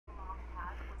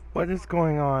What is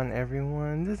going on,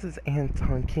 everyone? This is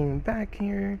Anton King back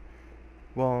here.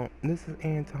 Well, this is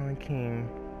Anton King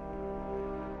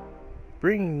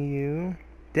bringing you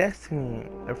Destiny,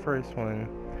 the first one.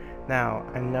 Now,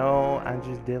 I know I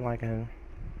just did like a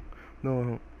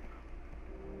little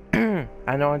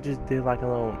I know I just did like a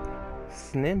little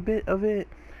snippet of it,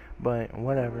 but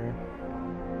whatever.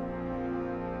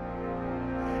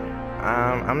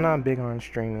 I'm not big on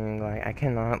streaming. Like, I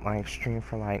cannot like stream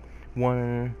for like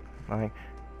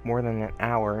more than an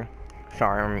hour.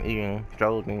 Sorry, I'm eating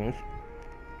jelly beans.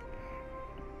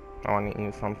 I want to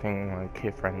eat something like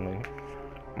kid friendly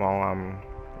while I'm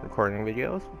recording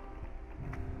videos.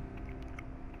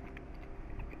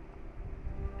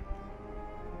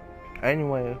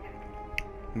 Anyway,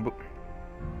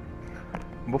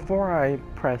 before I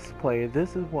press play,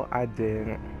 this is what I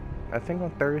did. I think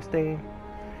on Thursday,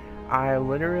 I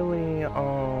literally,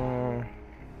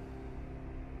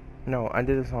 no, I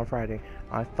did this on Friday.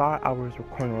 I thought I was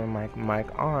recording with my mic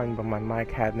on, but my mic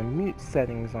had the mute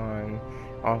settings on.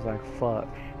 I was like, fuck.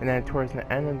 And then towards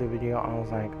the end of the video, I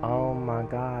was like, oh my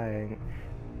god.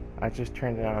 I just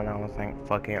turned it on and I was like,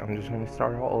 fuck it, I'm just gonna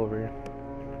start all over.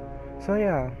 So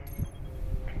yeah.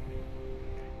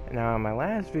 Now in my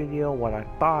last video, what I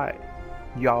thought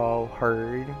y'all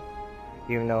heard,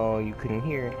 even though you couldn't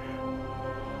hear,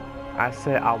 I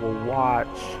said I will watch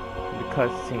the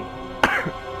cutscene.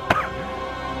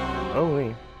 Oh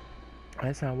wait,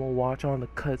 I said I will watch all the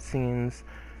cutscenes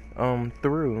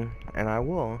through, and I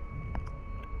will.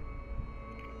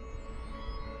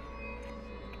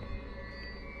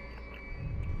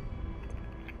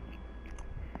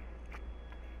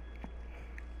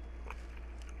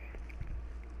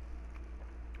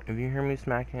 If you hear me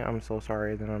smacking, I'm so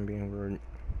sorry that I'm being rude.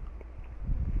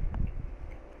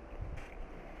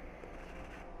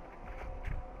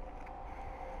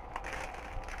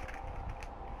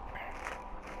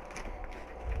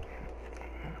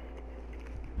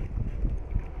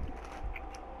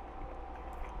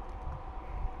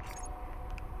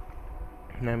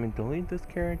 Let me delete this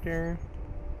character.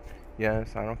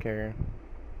 Yes, I don't care.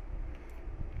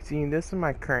 See, this is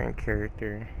my current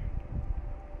character.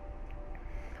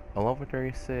 A level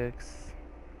 36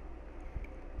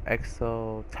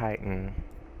 Exo Titan.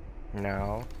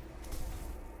 Now,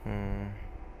 I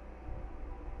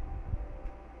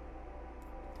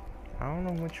don't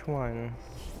know which one.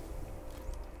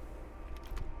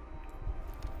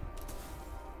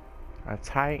 A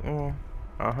Titan,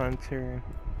 a Hunter.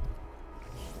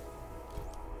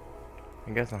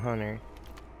 I guess a Hunter.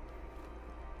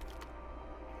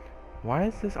 Why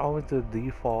is this always the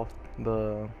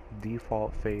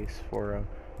default face for a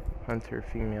Hunter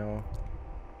female?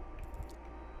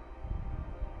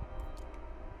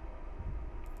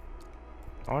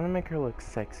 I want to make her look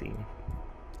sexy.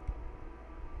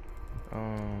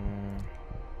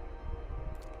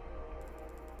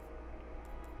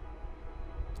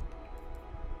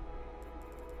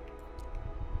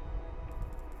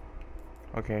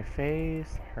 Okay,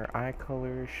 face, her eye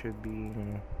color should be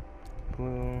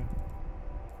blue.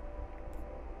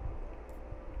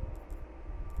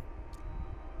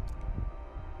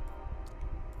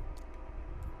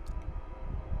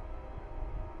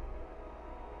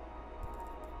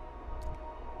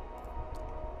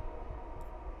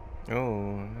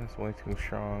 Oh, that's way too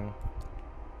strong.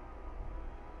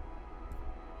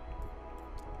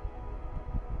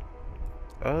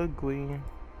 Ugly.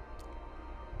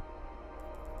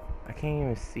 I can't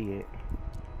even see it.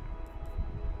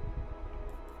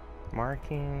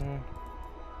 Marking.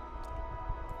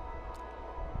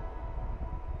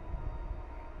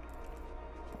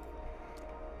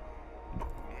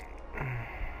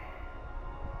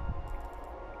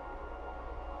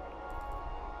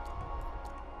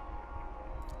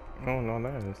 Oh no,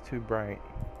 that is too bright.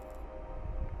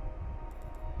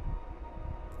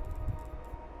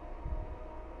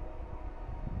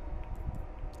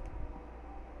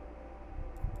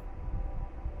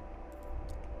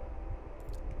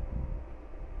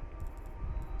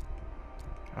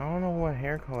 I don't know what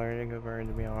hair color to give her,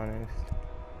 to be honest.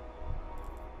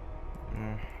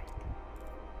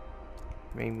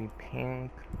 Maybe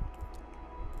pink.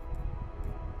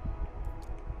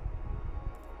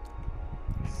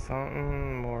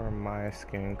 Something more my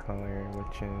skin color,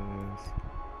 which is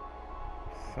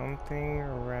something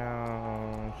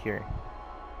around here.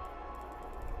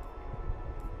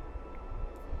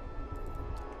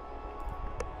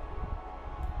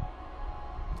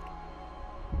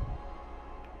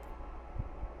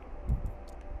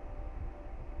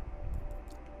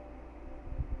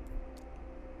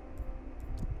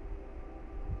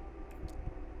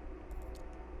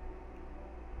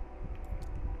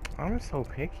 I'm so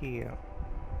picky.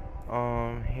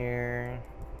 Hair.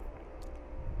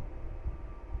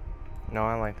 No,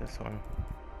 I like this one.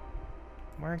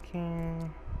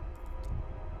 Marking.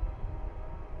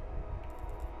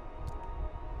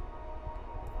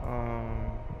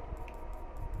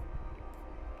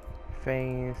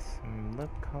 Face, lip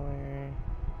color.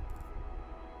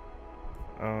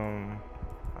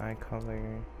 Eye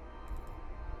color.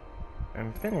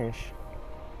 And finish.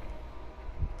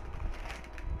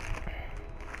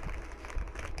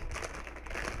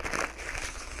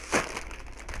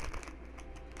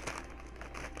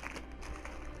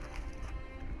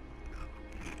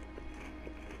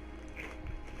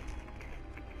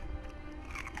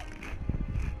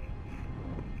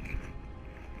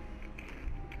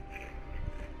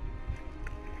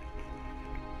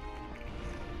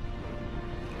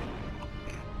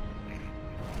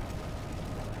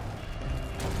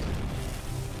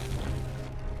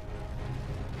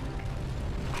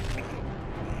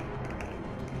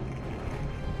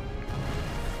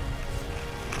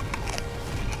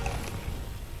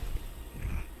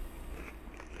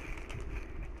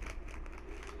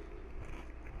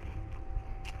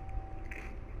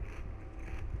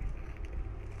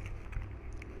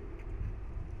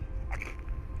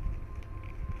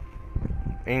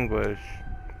 English,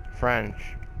 French,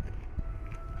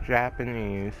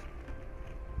 Japanese.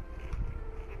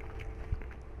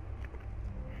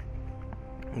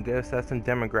 I guess that's a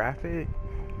demographic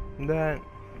that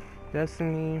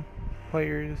Destiny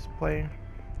players play.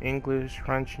 English,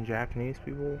 French, and Japanese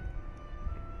people.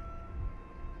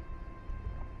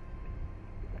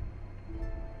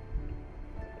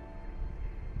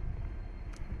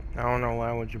 I don't know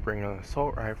why would you bring an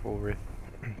assault rifle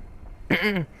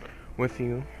with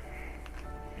you.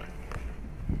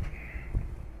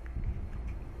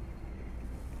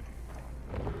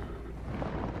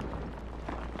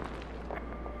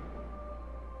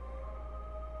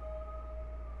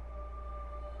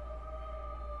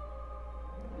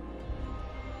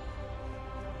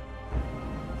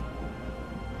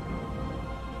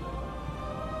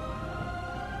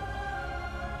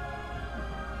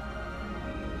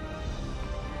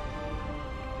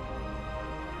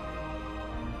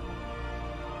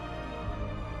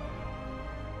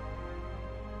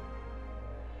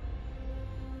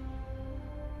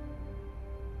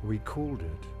 We called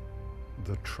it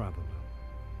the Traveler,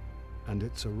 and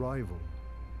its arrival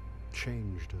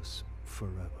changed us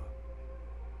forever.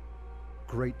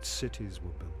 Great cities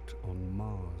were built on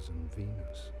Mars and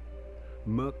Venus.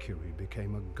 Mercury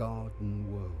became a garden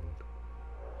world.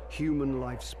 Human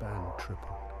lifespan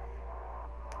tripled.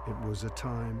 It was a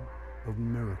time of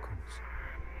miracles.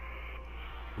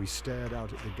 We stared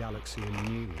out at the galaxy and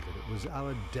knew that it was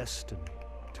our destiny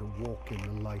to walk in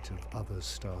the light of other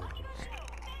stars.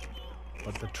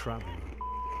 But the Traveler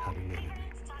had an enemy,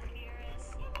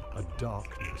 a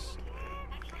darkness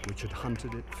which had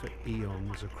hunted it for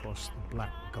eons across the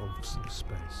black gulfs of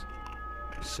space.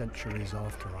 Centuries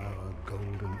after our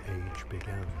golden age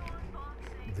began,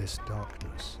 this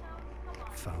darkness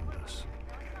found us.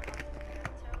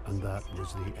 And that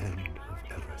was the end of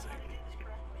everything.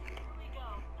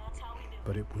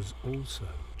 But it was also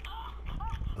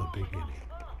a beginning.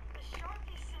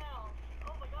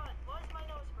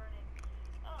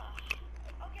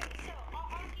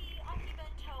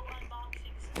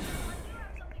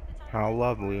 How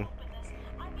lovely.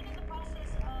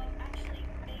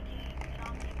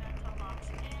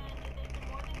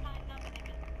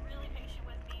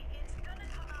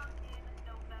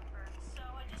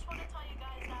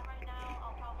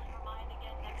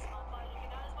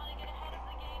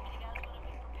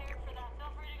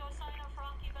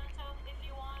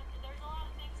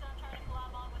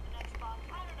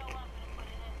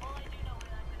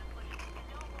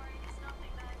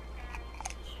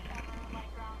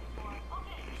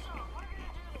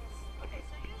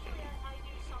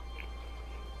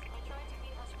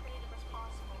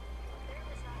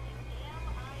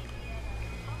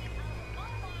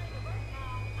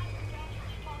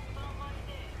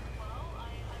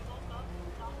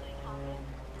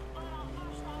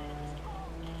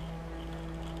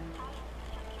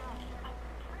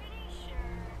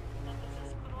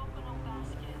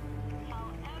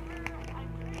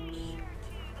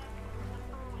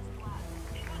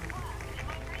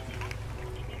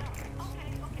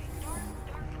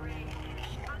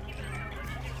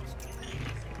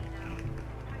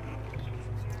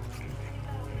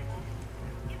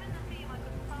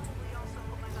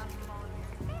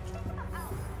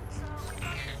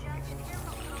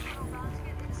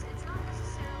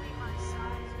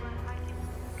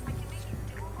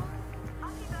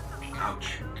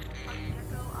 Ouch.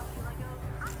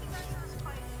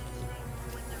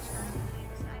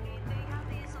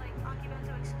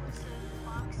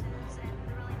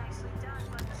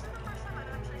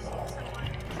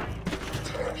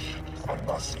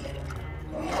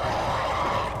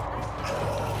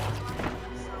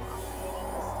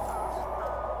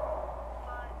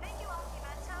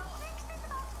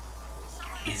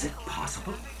 Is it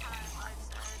possible?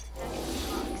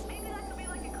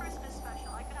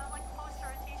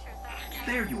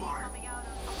 There you are.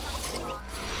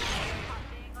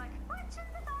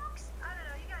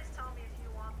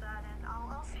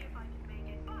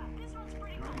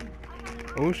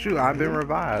 Oh shoot, I've been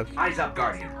revived. Eyes up,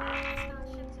 Guardian.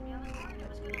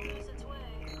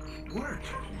 Worked.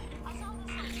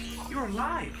 You're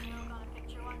alive.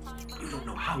 You don't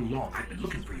know how long I've been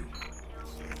looking for you.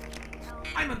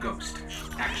 I'm a ghost.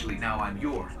 Actually, now I'm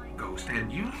your ghost,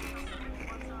 and you?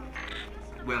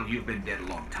 Well, you've been dead a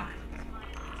long time.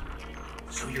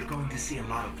 So you're going to see a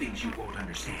lot of things you won't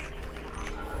understand.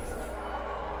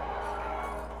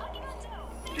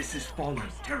 This is fallen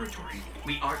territory.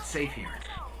 We aren't safe here.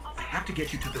 I have to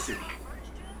get you to the city.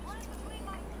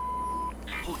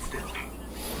 Hold still.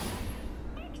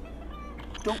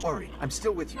 Don't worry, I'm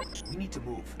still with you. We need to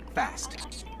move.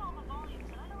 Fast.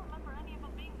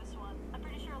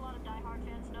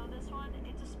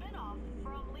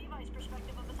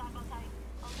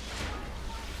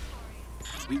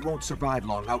 We won't survive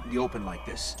long out in the open like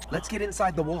this. Let's get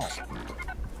inside the wall.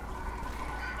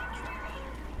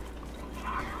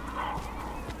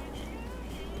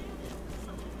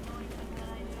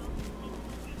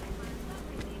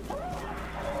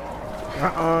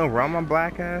 Run my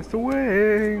black ass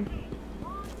away.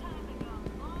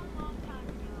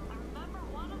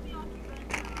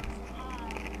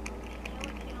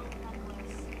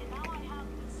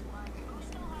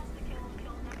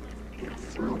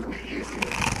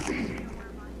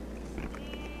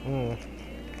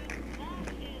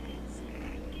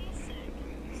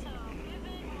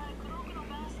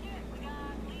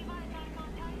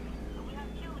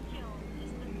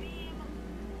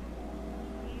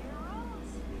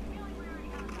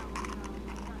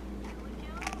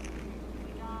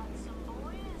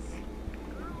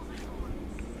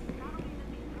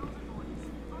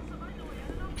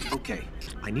 Okay,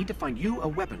 I need to find you a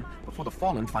weapon before the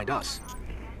Fallen find us.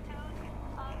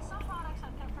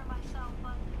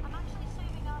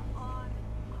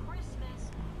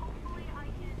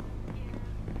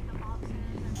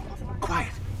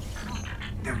 Quiet.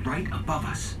 They're right above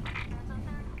us.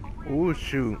 Oh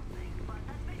shoot.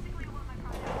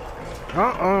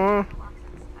 I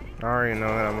already know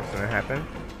that was gonna happen.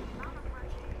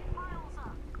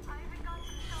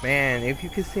 Man, if you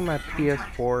could see my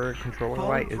PS4 controller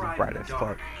light is bright as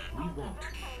fuck. We won't.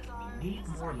 We need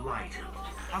more light.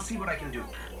 I'll see what I can do.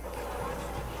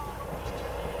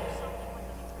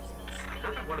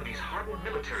 Another one of these hardened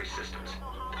military systems.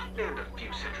 And a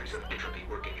few centuries of entropy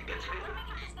working against me.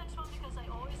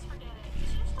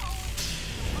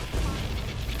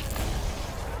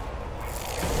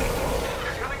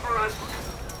 They're coming for us.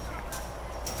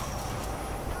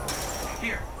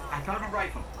 Here, I found a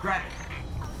rifle. Grab it.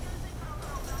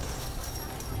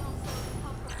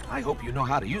 I hope you know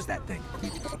how to use that thing.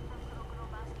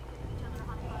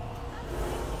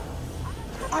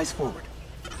 Eyes forward.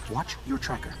 Watch your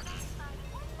tracker.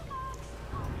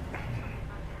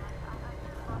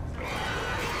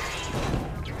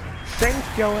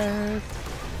 Thank your ass.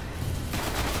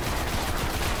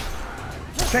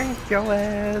 Thank your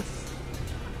ass.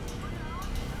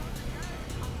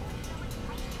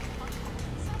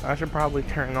 I should probably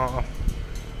turn off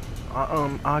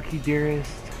Aki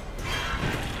Dearest.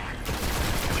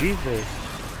 Jesus.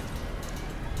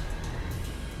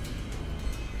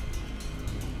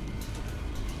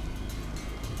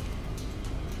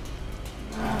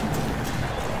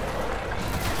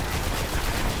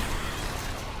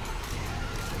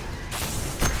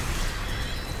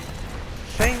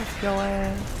 Thank your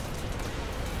ass.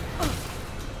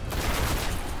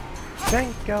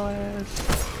 Thank your ass.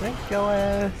 Thank your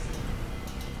ass.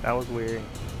 That was weird.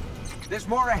 There's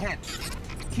more ahead.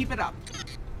 Keep it up.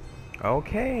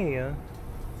 Okay. A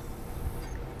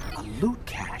loot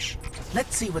cache.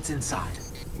 Let's see what's inside.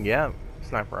 Yep.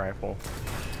 Sniper rifle.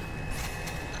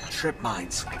 Trip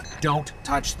mines. Don't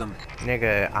touch them.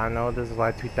 Nigga, I know this is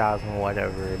like 2000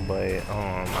 whatever, but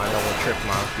I know what trip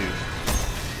mines do.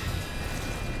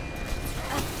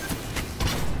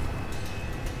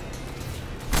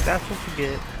 That's what you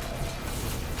get.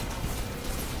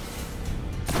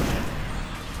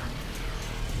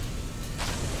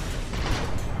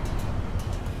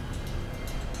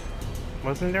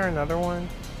 Wasn't there another one?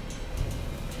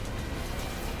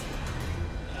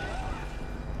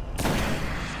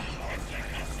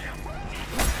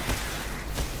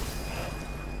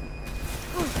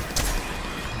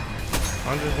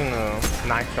 I'm just gonna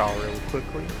knife y'all real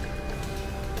quickly.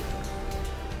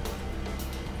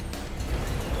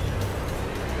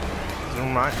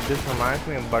 This reminds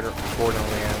me of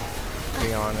Borderlands, to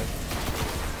be honest.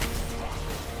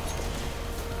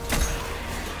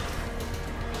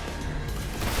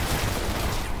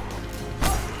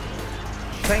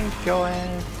 Thank your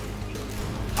ass.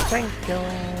 Thank your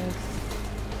ass.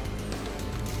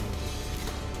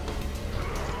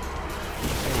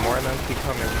 And more of them keep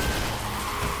coming.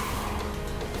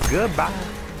 Goodbye.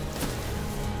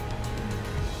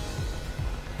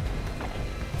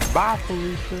 Bye,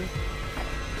 Felicia.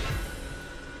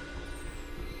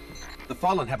 The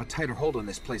Fallen have a tighter hold on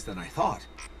this place than I thought.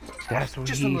 That's what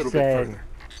Just he a little said. bit further.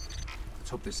 Let's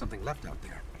hope there's something left out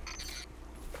there.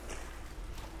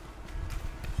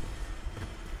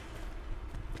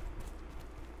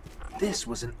 This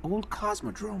was an old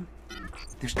cosmodrome.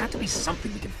 There's got to be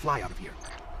something we can fly out of here.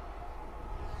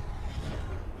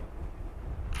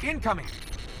 Incoming!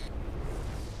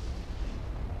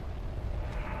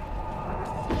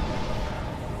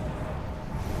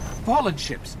 Fallen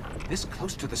ships! This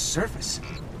close to the surface.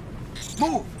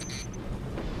 Move!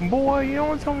 Boy, you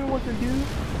don't tell me what to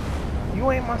do.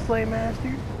 You ain't my slave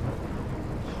master.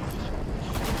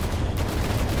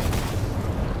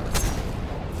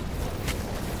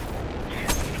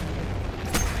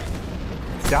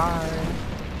 Die.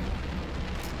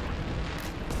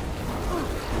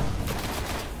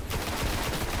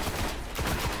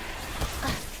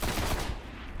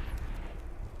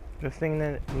 This thing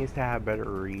that needs to have better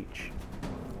reach.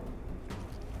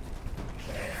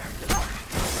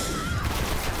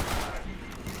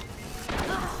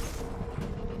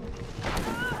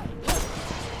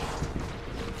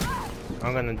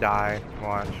 I'm gonna die.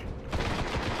 Watch.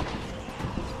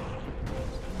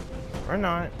 Or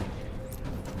not.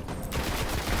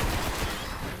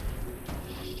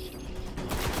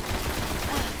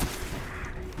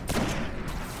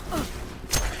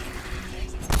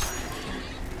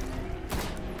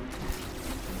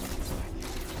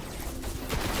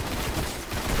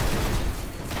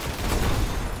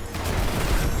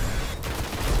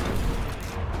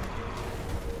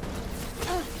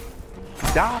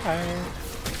 Die.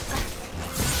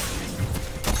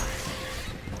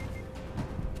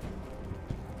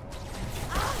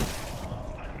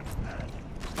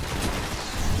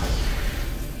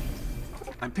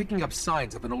 I'm picking up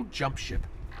signs of an old jump ship.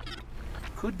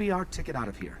 Could be our ticket out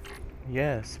of here.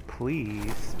 Yes,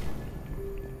 please.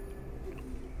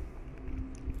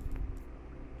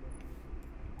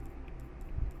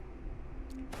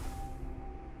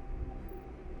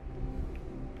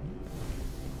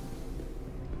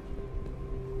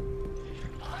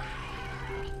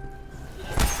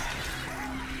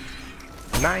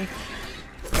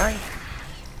 Knife! Knife!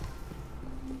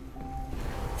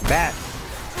 Bat!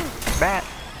 Bat!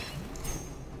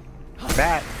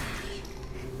 Bat!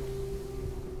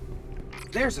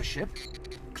 There's a ship.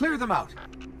 Clear them out.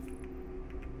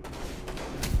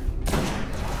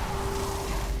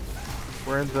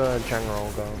 Where'd the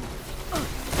general go?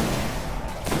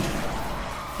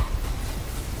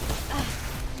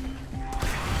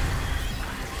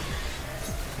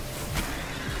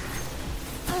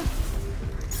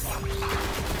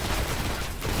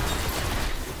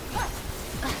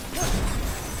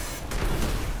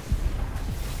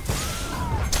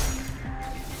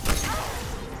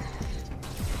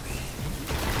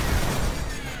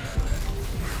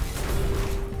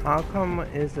 How come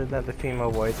is it that the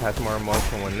female voice has more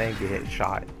emotion when they get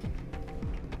shot?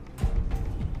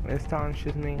 It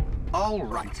astonishes me. All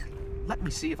right. Let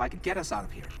me see if I can get us out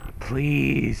of here.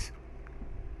 Please.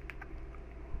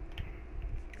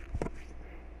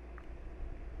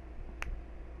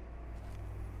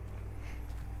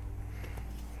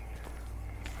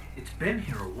 It's been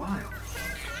here a while.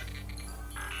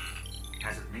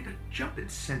 Hasn't made a jump in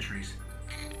centuries.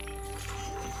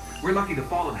 We're lucky the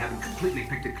Fallen haven't completely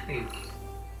picked it clean.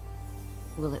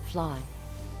 Will it fly?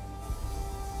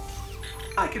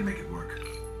 I can make it work.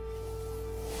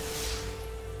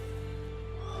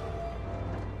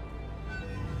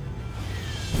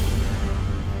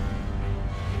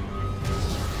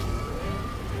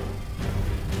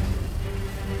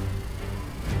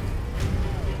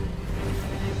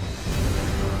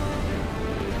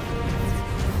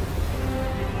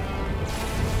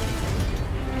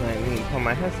 Put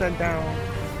my headset down.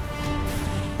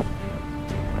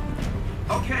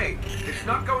 Okay, it's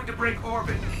not going to break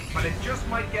orbit, but it just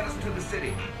might get us to the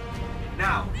city.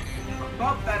 Now,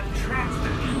 above that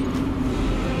transmitter.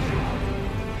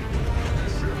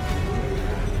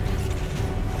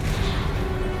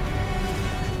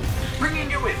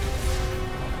 Bringing you in.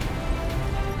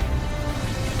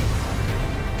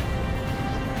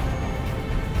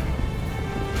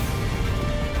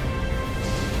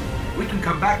 can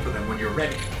come back for them when you're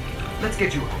ready. Let's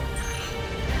get you home.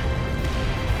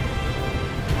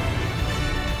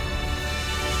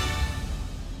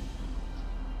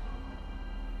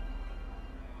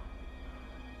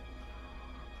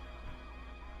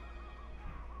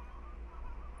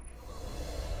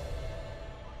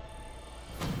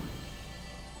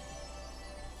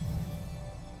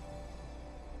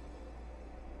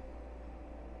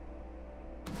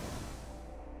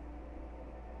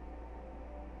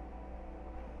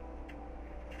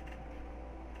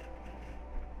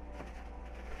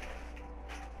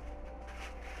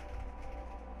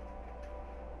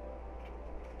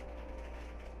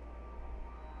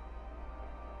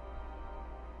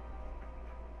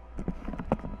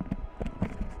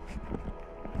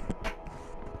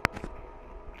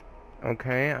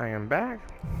 Okay, I am back.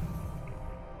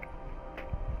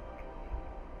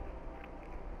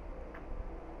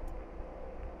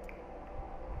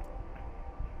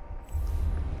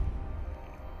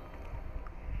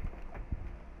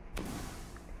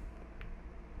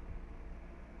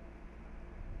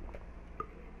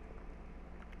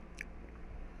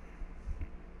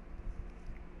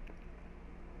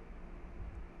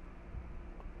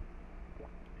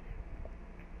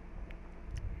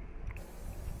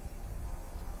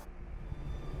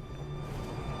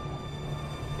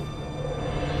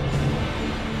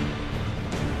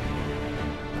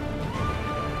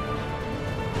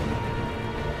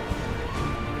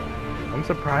 I'm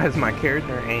surprised my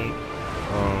character ain't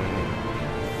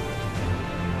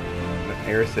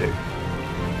airsick.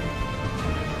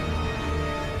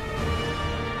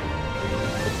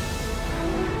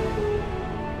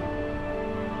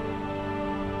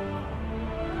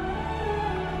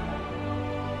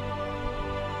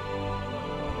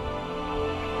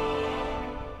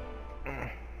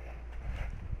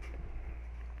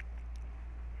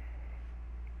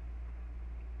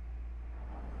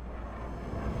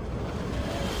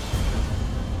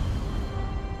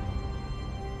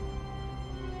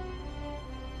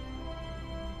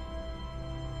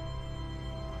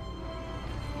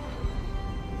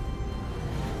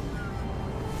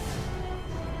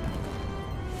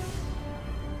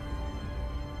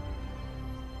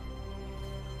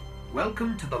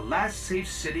 Welcome to the last safe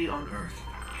city on Earth.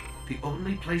 The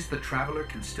only place the Traveler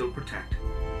can still protect.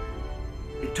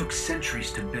 It took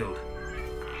centuries to build.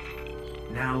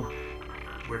 Now,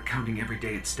 we're counting every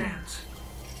day it stands.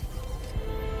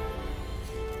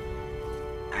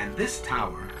 And this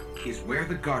tower is where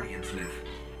the Guardians live.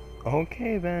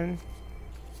 Okay then.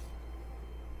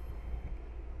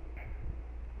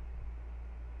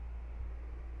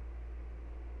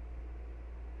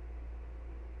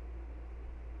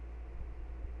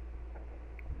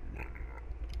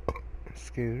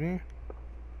 Excuse me.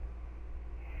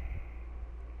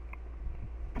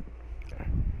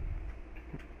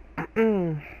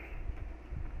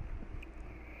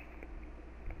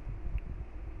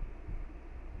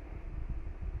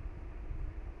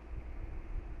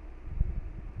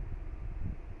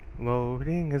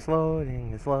 Loading is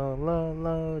loading, it's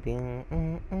loading.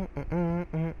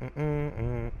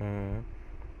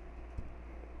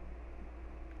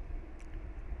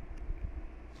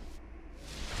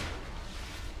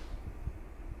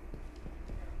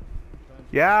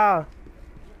 Yeah.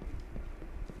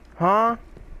 Huh?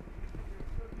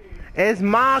 It's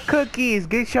my cookies.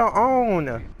 Get your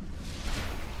own.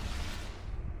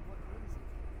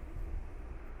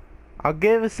 I'll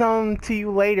give some to you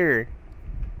later.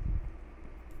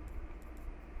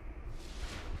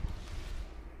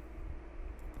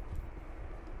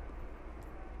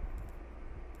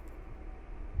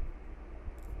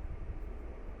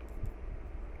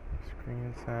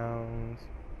 Screen sounds.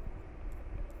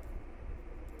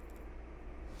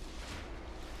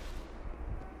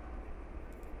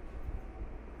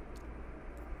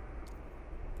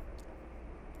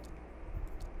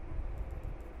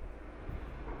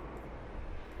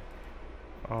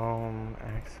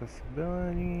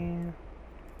 Accessibility.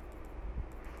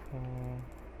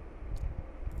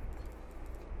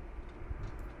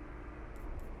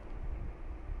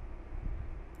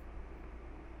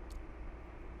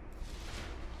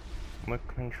 Look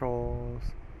controls.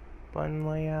 Button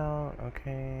layout.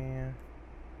 Okay.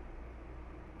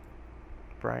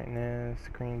 Brightness.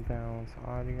 Screen balance.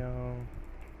 Audio.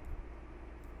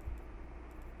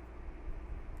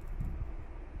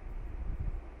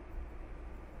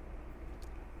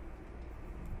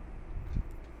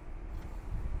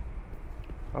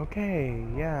 Okay,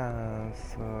 yeah,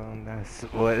 so that's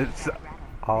what it's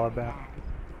all about.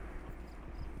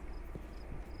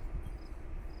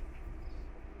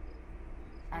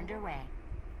 Underway.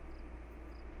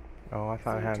 Oh, I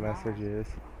thought I had messages.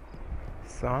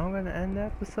 So I'm gonna end the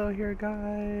episode here,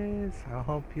 guys. I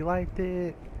hope you liked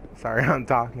it. Sorry, I'm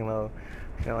talking low.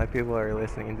 I feel like people are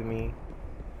listening to me.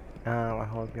 I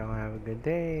hope y'all have a good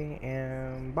day,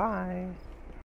 and bye.